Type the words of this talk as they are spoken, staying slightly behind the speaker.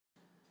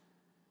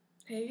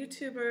Hey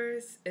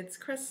YouTubers, it's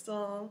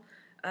Crystal.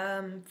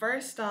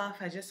 First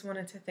off, I just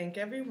wanted to thank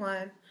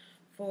everyone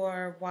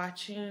for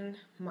watching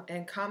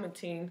and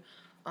commenting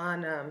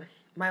on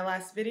my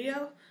last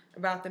video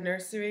about the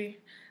nursery.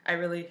 I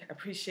really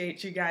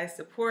appreciate you guys'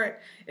 support.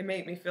 It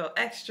made me feel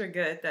extra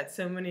good that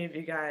so many of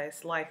you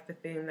guys liked the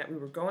theme that we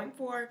were going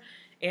for.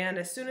 And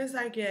as soon as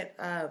I get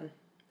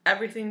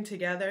everything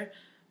together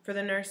for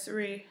the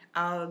nursery,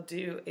 I'll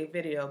do a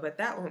video, but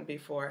that won't be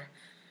for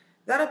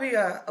that'll be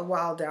a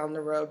while down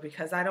the road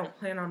because I don't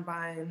plan on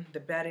buying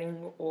the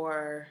bedding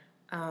or,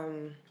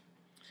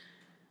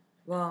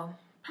 well,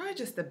 probably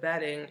just the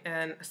bedding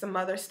and some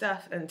other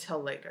stuff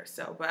until later.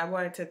 So, but I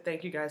wanted to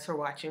thank you guys for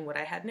watching what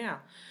I had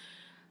now.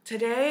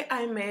 Today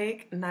I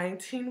make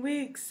 19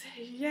 weeks.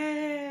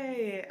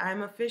 Yay! I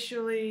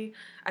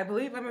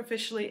believe I'm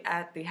officially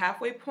at the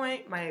halfway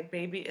point. My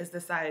baby is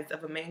the size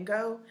of a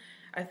mango.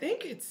 I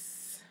think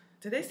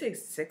did they say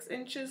 6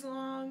 inches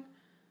long?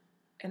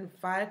 And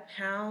 5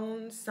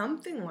 pounds,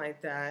 something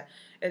like that.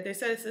 If they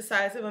said it's the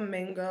size of a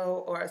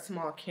mango or a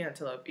small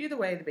cantaloupe. Either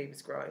way, the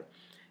baby's growing.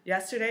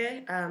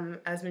 Yesterday,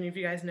 as many of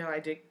you guys know, I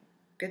did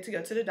get to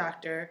go to the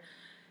doctor.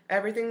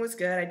 Everything was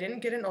good. I didn't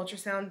get an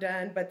ultrasound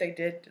done, but they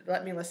did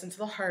let me listen to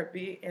the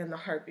heartbeat, and the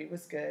heartbeat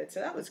was good. So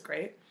that was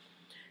great.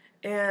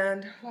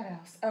 And what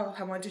else? Oh,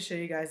 I wanted to show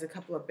you guys a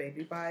couple of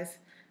baby buys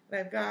that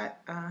I've got.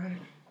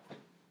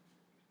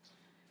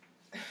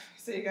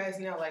 So you guys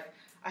know, like,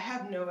 I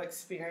have no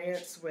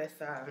experience with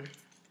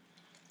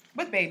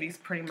babies,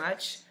 pretty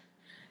much.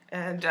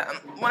 And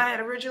when I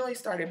had originally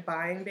started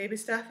buying baby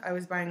stuff, I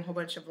was buying a whole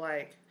bunch of,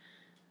 like,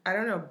 I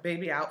don't know,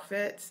 baby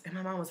outfits. And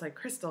my mom was like,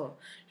 Crystal,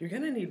 you're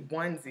going to need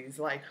onesies.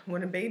 Like,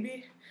 when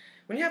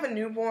you have a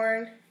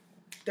newborn,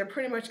 they're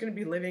pretty much going to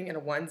be living in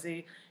a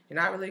onesie. You're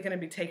not really going to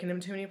be taking them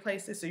to many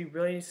places, so you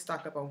really need to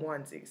stock up on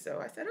onesies. So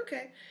I said,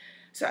 okay.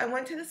 So I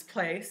went to this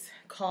place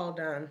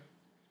called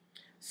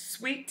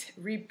Sweet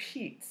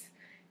Repeats.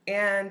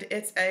 And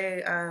it's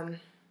I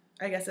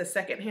guess a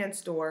secondhand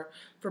store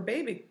for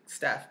baby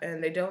stuff.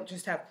 And they don't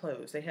just have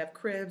clothes. They have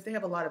cribs. They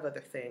have a lot of other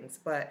things.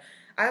 But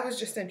I was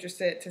just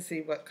interested to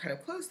see what kind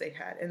of clothes they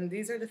had. And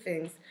these are the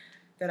things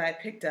that I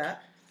picked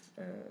up.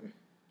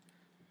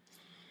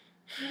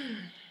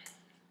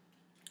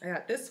 I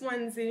got this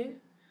onesie.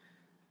 It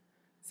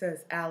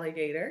says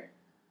alligator.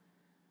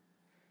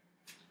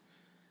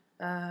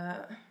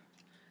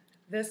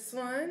 This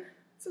one,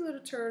 it's a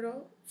little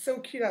turtle. So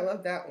cute. I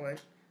love that one.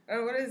 I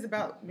don't know what it is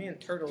about me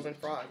and turtles and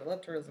frogs. I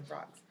love turtles and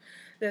frogs.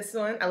 This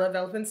one, I love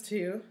elephants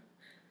too.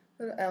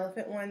 Little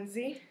elephant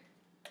onesie.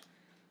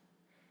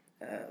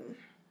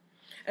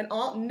 And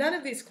none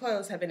of these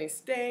clothes have any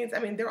stains. I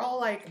mean, they're all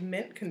like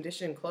mint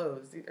condition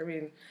clothes. I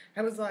mean,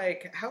 I was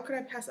like, how could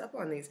I pass up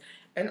on these?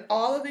 And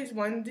all of these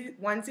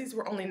onesies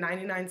were only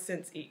 99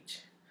 cents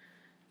each.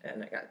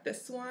 And I got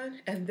this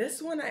one. And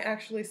this one I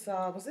actually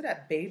saw, was it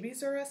at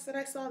Babies R Us that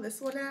I saw this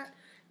one at?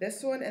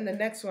 This one and the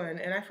next one.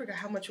 And I forgot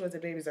how much it was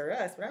at Babies R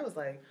Us, but I was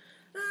like,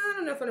 I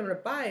don't know if I'm going to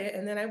buy it.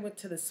 And then I went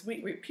to the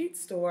Sweet Repeat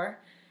store,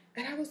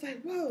 and I was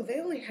like, whoa,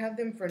 they only have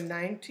them for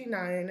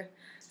 99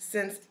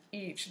 cents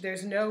each.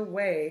 There's no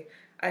way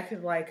I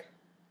could, like,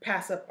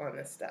 pass up on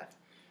this stuff.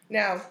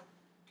 Now,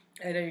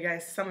 I know you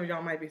guys, some of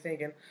y'all might be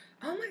thinking,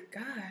 oh my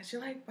gosh, she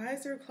like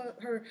buys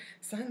her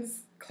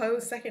son's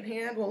clothes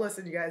secondhand. Well,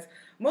 listen, you guys,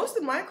 most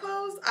of my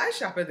clothes, I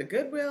shop at the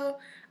Goodwill.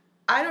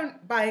 I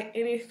don't buy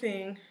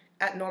anything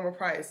at normal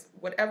price.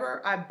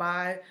 Whatever I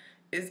buy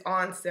is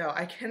on sale.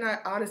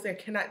 Honestly, I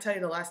cannot tell you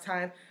the last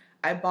time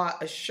I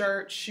bought a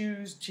shirt,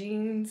 shoes,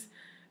 jeans.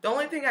 The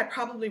only thing I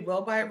probably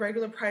will buy at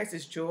regular price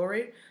is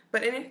jewelry,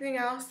 but anything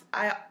else,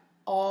 I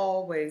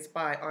always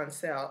buy on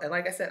sale. And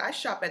like I said, I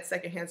shop at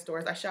secondhand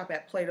stores. I shop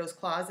at Plato's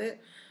Closet,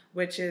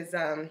 which is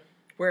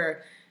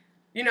where,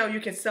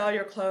 you can sell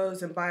your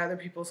clothes and buy other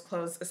people's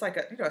clothes. It's like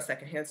a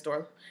secondhand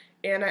store.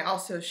 And I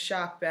also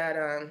shop at,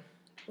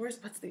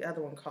 what's the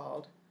other one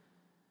called?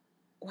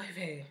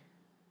 Oy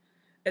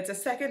It's a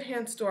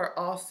secondhand store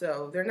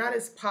also. They're not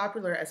as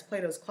popular as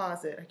Plato's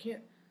Closet. I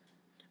can't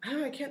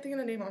think of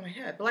the name on my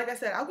head. But like I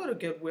said, I'll go to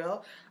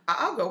Goodwill.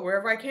 I'll go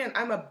wherever I can.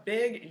 I'm a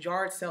big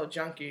yard sale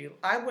junkie.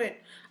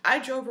 I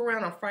drove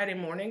around on Friday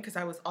morning because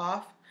I was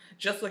off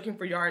just looking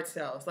for yard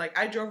sales. Like,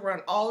 I drove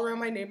around all around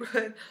my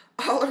neighborhood,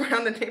 all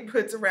around the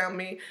neighborhoods around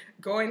me,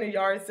 going to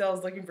yard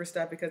sales looking for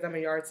stuff because I'm a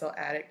yard sale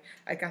addict.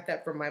 I got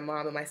that from my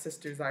mom, and my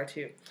sisters are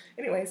too.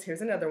 Anyways,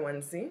 here's another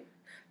one. See?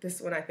 This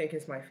one I think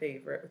is my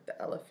favorite with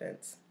the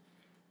elephants.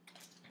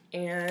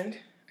 And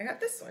I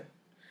got this one,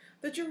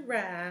 the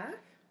giraffe.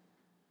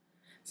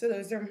 So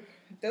those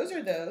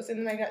are those. And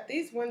then I got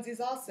these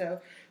onesies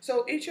also.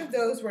 So each of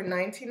those were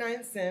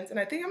 99 cents. And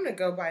I think I'm going to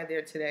go by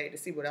there today to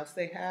see what else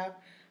they have.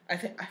 I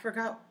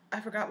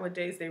forgot what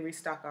days they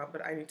restock on,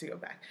 but I need to go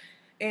back.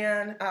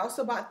 And I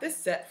also bought this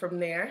set from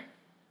there.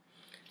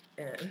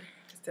 And it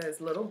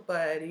says Little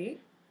Buddy.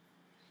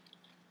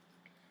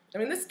 I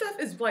mean, this stuff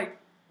is like,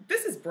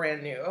 this is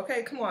brand new,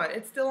 okay? Come on.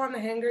 It's still on the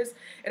hangers.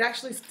 It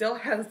actually still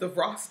has the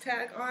Ross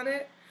tag on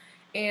it.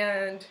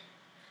 And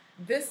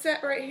this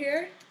set right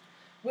here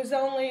was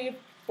only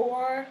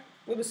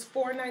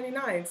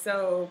 $4.99.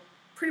 So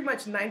pretty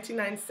much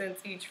 99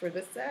 cents each for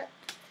this set.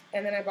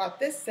 And then I bought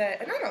this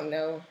set, and I don't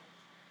know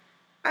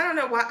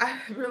why. I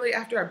really,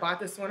 after I bought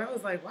this one, I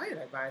was like, why did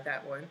I buy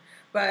that one?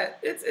 But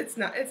it's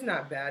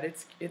not bad.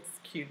 It's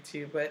cute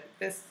too. But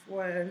this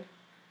one,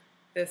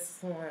 this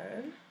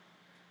one,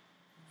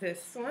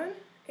 this one,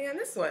 and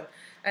this one,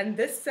 and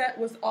this set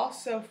was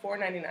also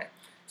 $4.99.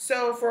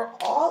 So for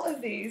all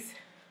of these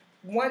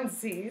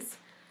onesies,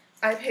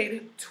 I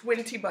paid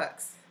 20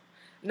 bucks.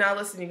 Now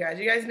listen, you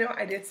guys know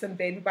I did some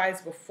baby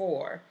buys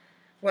before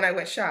when I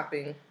went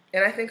shopping,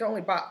 and I think I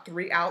only bought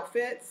 3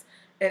 outfits,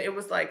 and it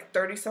was like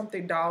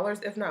 30-something dollars,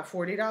 if not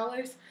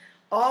 $40.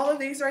 All of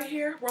these right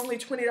here were only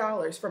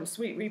 $20 from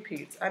Sweet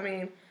Repeats. I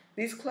mean,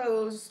 these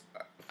clothes,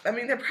 I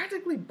mean, they're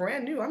practically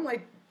brand new. I'm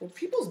like, were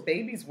people's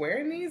babies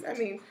wearing these? I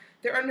mean,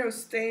 there are no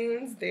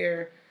stains.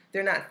 They're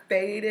not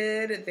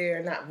faded.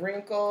 They're not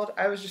wrinkled.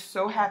 I was just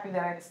so happy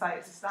that I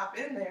decided to stop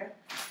in there.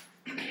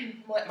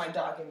 Let my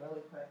dog in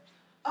really quick.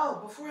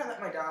 Oh, before I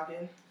let my dog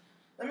in,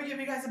 let me give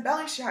you guys a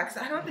belly shot, because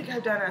I don't think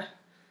I've done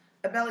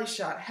a belly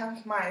shot. I have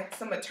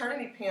some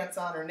maternity pants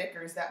on, or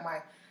knickers, that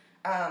my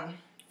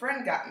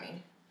friend got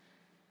me.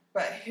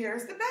 But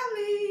here's the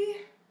belly.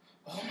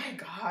 Oh my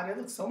God, it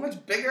looks so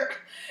much bigger.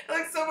 It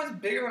looks so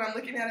much bigger when I'm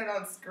looking at it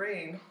on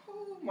screen.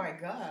 Oh my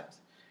God.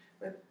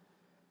 But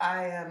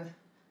I am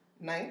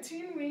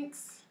 19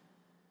 weeks,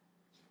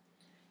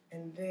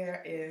 and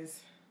there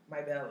is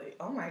my belly.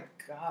 Oh my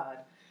God.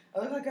 I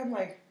look like I'm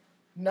like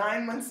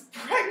 9 months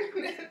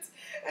pregnant,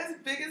 as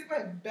big as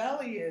my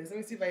belly is. Let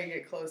me see if I can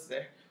get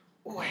closer.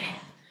 Boy.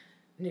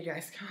 And you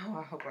guys, oh,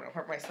 I hope I don't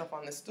hurt myself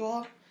on the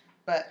stool,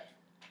 but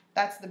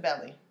that's the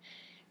belly.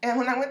 And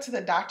when I went to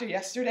the doctor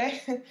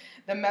yesterday,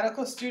 the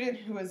medical student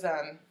who was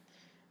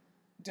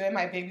doing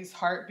my baby's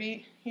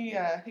heartbeat, he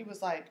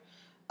was like,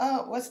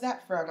 oh, what's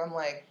that from? I'm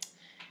like,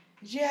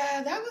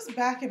 yeah, that was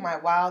back in my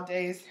wild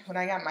days when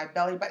I got my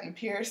belly button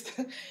pierced.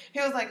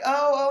 He was like,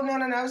 no,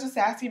 I was just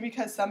asking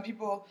because some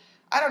people,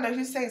 I don't know, he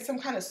was saying some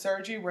kind of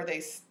surgery where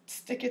they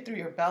stick it through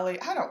your belly.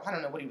 I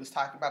don't know what he was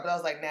talking about, but I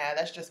was like, nah,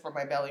 that's just for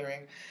my belly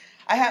ring.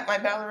 I had my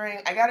belly ring,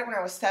 I got it when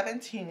I was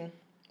 17.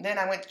 Then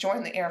I went to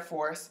join the Air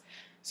Force.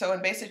 So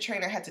in basic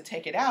training, I had to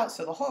take it out,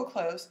 so the hole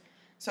closed.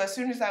 So as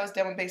soon as I was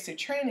done with basic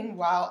training,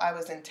 while I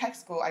was in tech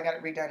school, I got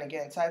it redone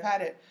again. So I've had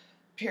it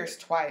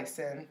pierced twice,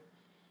 and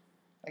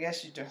I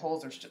guess the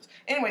holes are just...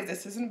 Anyways,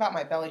 this isn't about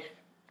my belly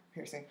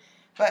piercing.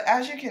 But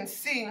as you can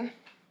see,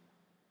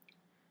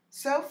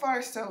 so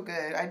far so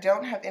good. I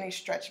don't have any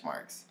stretch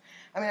marks.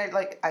 I mean,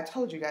 like I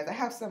told you guys, I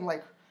have some I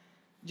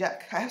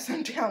have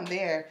some down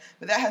there,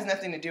 but that has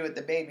nothing to do with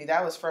the baby.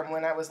 That was from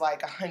when I was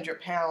like 100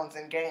 pounds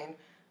and gained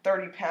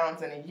 30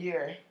 pounds in a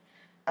year.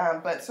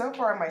 But so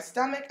far in my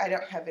stomach, I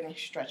don't have any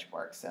stretch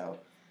marks. So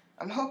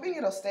I'm hoping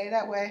it'll stay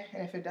that way.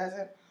 And if it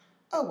doesn't,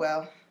 oh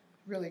well,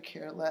 really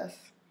care less.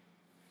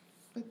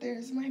 But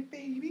there's my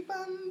baby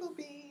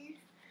bumblebee.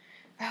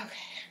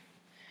 Okay.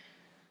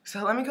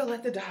 So let me go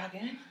let the dog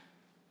in.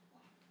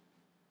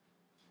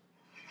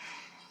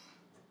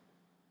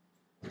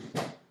 And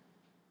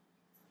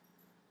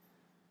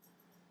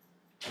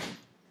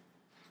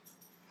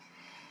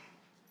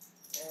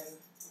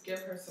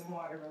give her some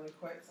water really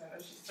quick, so I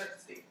know she's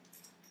thirsty.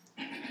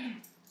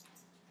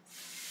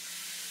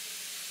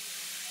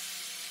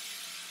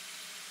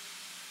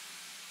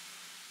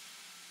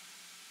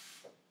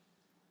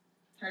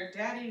 Her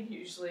daddy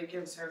usually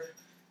gives her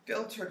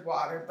filtered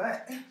water,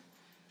 but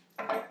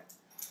I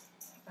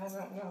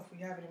don't know if we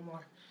have any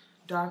more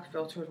dog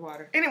filtered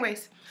water.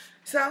 Anyways,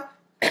 so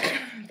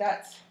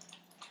that's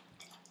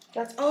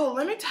oh,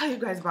 let me tell you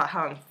guys about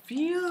how I'm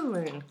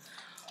feeling.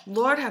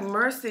 Lord have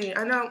mercy.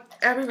 I know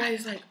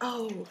everybody's like,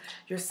 oh,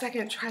 your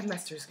second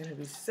trimester is going to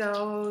be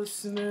so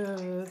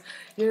smooth.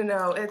 You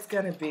know, it's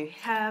going to be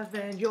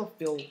heaven. You'll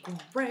feel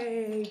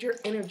great. Your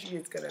energy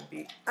is going to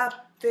be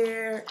up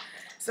there.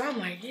 So I'm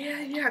like,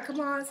 yeah,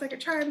 come on,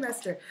 second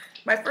trimester.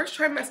 My first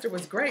trimester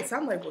was great. So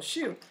I'm like, well,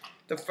 shoot,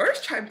 the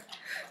first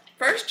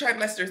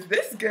trimester is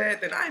this good,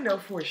 then I know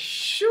for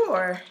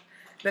sure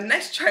the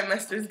next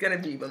trimester is going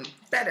to be even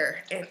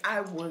better. And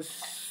I was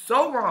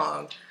so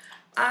wrong.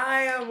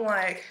 I am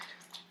like,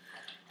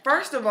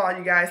 first of all,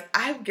 you guys,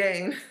 I've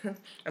gained,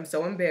 I'm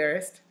so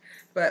embarrassed,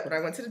 but when I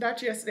went to the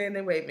doctor yesterday and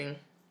they weighed me,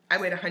 I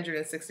weighed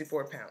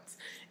 164 pounds.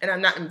 And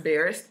I'm not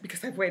embarrassed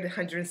because I've weighed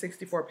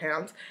 164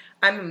 pounds.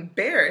 I'm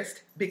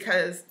embarrassed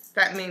because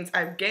that means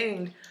I've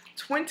gained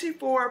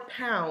 24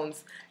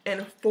 pounds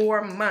in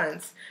 4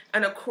 months.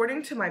 And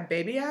according to my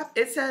baby app,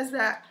 it says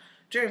that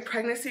during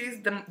pregnancies,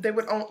 they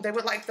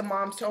would like the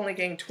moms to only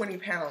gain 20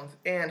 pounds.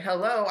 And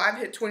hello, I've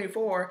hit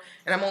 24,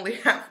 and I'm only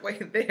halfway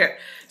there.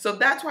 So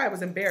that's why I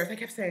was embarrassed. I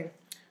kept saying,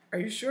 are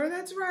you sure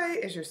that's right?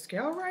 Is your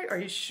scale right? Are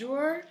you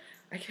sure?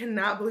 I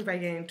cannot believe I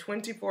gained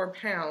 24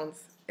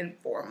 pounds in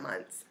 4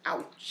 months.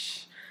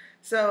 Ouch.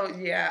 So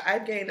yeah,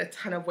 I've gained a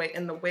ton of weight,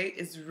 and the weight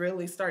is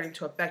really starting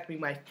to affect me.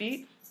 My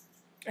feet.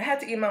 I had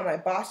to email my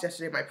boss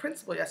yesterday, my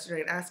principal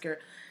yesterday, and ask her,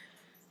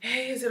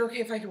 hey, is it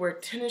okay if I could wear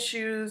tennis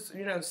shoes?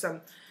 You know,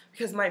 some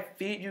because my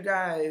feet, you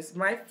guys,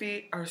 my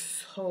feet are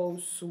so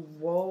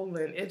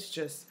swollen. It's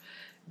just,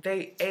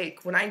 they ache.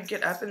 When I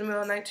get up in the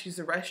middle of the night to use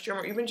the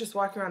restroom or even just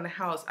walking around the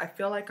house, I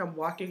feel like I'm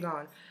walking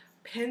on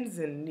pins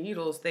and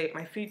needles.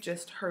 My feet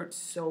just hurt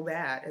so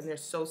bad and they're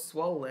so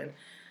swollen.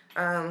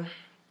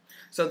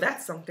 So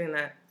that's something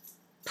that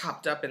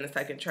popped up in the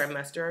second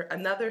trimester.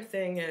 Another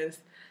thing is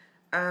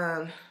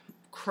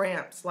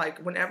cramps. Like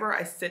whenever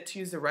I sit to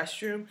use the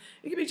restroom,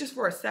 it could be just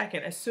for a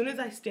second. As soon as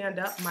I stand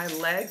up, my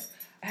legs,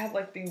 I have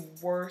like the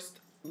worst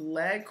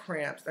leg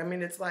cramps. I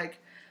mean, it's like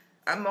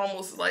I'm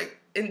almost like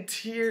in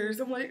tears.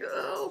 I'm like,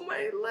 oh,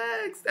 my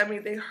legs. I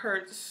mean, they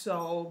hurt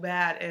so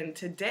bad. And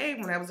today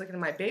when I was looking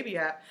at my baby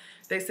app,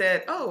 they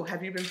said, oh,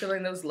 have you been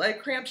feeling those leg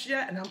cramps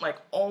yet? And I'm like,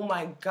 oh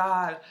my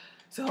God.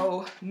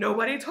 So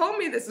nobody told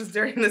me this was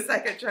during the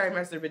second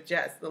trimester, but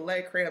yes, the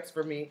leg cramps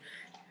for me,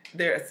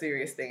 they're a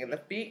serious thing. And the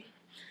feet.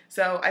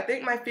 So I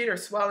think my feet are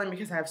swelling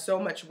because I have so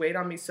much weight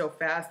on me so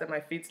fast that my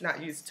feet's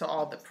not used to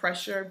all the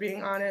pressure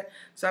being on it.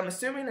 So I'm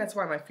assuming that's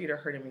why my feet are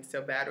hurting me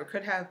so bad. Or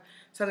could have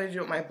something to do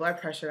with my blood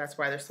pressure. That's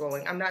why they're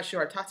swelling. I'm not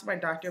sure. I talked to my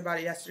doctor about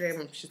it yesterday,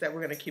 and she said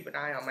we're going to keep an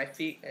eye on my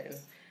feet and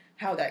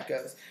how that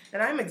goes.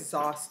 And I'm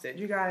exhausted.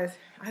 You guys,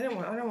 I don't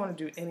want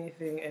to do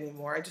anything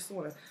anymore. I just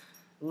want to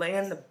lay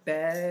in the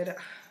bed.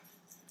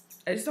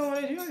 I just don't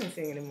want to do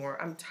anything anymore.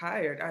 I'm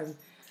tired. I'm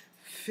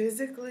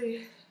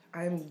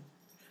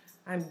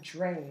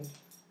drained.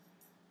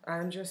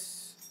 I'm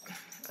just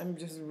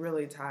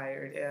really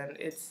tired, and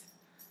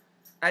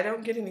I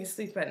don't get any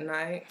sleep at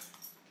night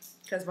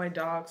because my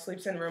dog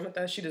sleeps in the room with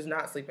us. She does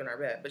not sleep in our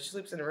bed, but she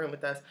sleeps in the room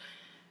with us,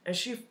 and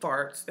she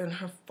farts, and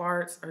her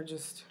farts are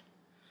just,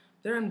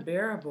 they're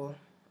unbearable.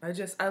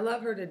 I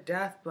love her to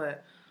death,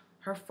 but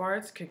her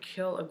farts could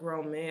kill a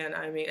grown man.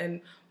 I mean,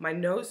 and my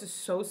nose is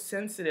so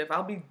sensitive.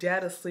 I'll be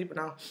dead asleep, and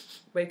I'll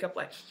wake up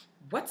like,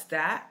 what's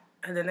that?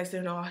 And then next thing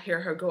you know, I'll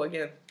hear her go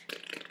again.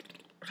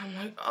 I'm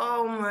like,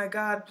 oh my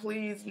God,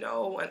 please,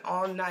 no. And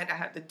all night I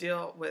have to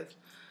deal with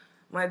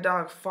my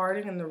dog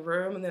farting in the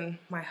room. And then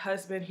my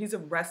husband, he's a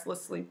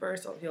restless sleeper,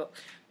 so he'll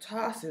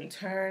toss and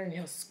turn, and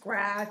he'll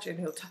scratch, and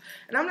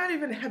and I'm not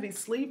even a heavy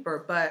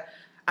sleeper, but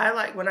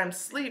when I'm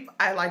asleep,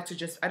 I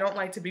don't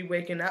like to be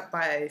waking up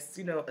by, a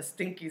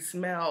stinky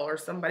smell or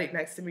somebody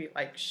next to me,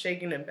 like,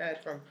 shaking in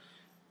bed from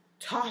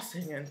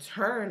tossing and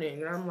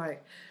turning. And I'm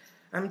like,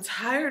 I'm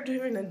tired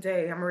during the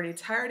day. I'm already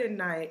tired at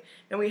night.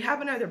 And we have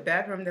another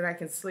bedroom that I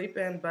can sleep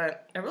in,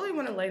 but I really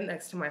want to lay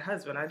next to my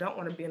husband. I don't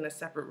want to be in a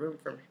separate room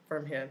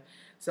from him.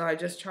 So I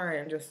just try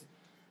and just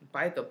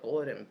bite the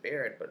bullet and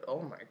bear it. But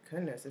oh my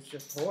goodness, it's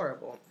just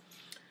horrible.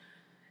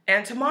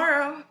 And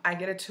tomorrow I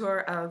get a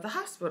tour of the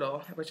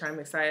hospital, which I'm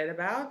excited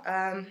about.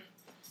 I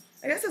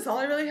guess that's all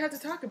I really have to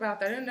talk about.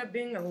 That ended up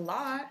being a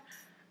lot.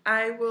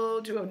 I will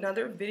do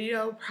another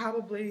video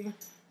probably.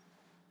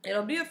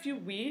 It'll be a few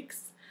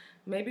weeks.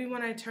 Maybe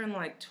when I turn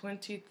like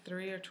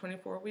 23 or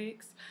 24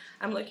 weeks.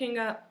 I'm looking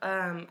up,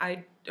 talking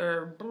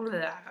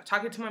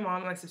to my mom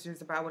and my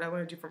sisters about what I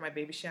want to do for my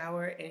baby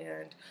shower,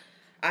 and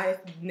I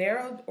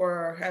narrowed,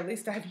 or at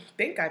least I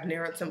think I've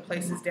narrowed some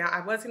places down. I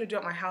was going to do it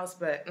at my house,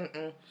 but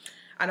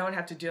I don't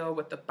have to deal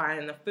with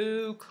buying the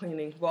food,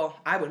 cleaning. Well,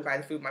 I wouldn't buy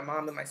the food, my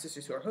mom and my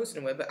sisters who are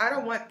hosting with, but I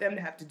don't want them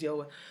to have to deal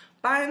with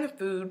buying the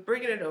food,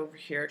 bringing it over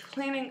here,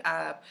 cleaning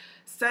up,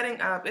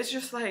 setting up. It's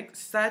just like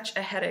such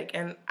a headache.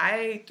 And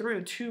I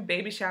threw 2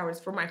 baby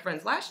showers for my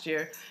friends last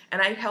year, and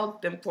I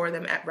held them for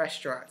them at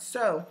restaurants.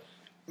 So,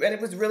 and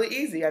it was really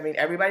easy. I mean,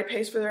 everybody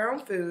pays for their own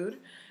food.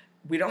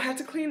 We don't have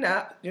to clean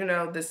up.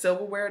 The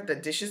silverware, the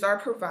dishes are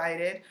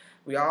provided.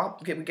 We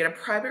get a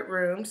private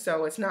room,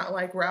 so it's not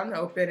like we're out and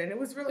open, and it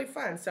was really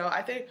fun. So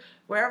I think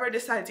wherever I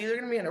decide, it's either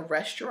going to be in a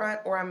restaurant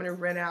or I'm going to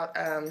rent out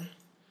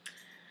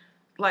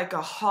like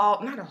a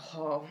hall, not a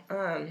hall.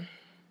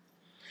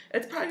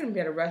 It's probably going to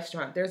be at a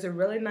restaurant. There's a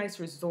really nice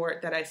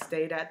resort that I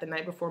stayed at the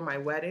night before my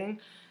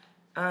wedding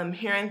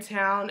here in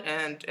town,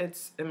 and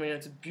it's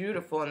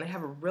beautiful, and they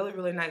have a really,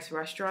 really nice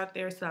restaurant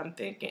there, so I'm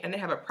thinking, and they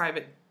have a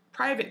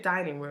private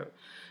dining room.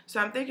 So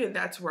I'm thinking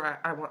that's where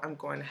I'm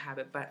going to have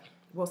it, but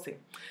we'll see.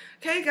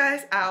 Okay,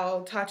 guys,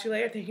 I'll talk to you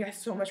later. Thank you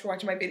guys so much for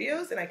watching my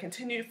videos, and I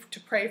continue to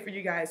pray for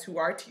you guys who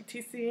are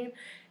TTCing,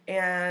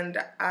 and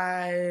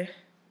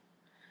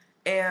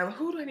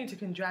who do I need to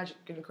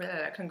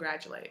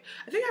congratulate?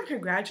 I think I've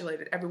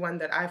congratulated everyone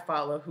that I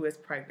follow who is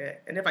pregnant,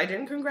 and if I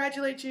didn't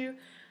congratulate you,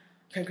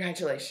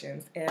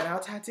 congratulations, and I'll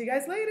talk to you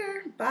guys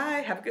later.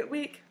 Bye. Have a good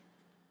week.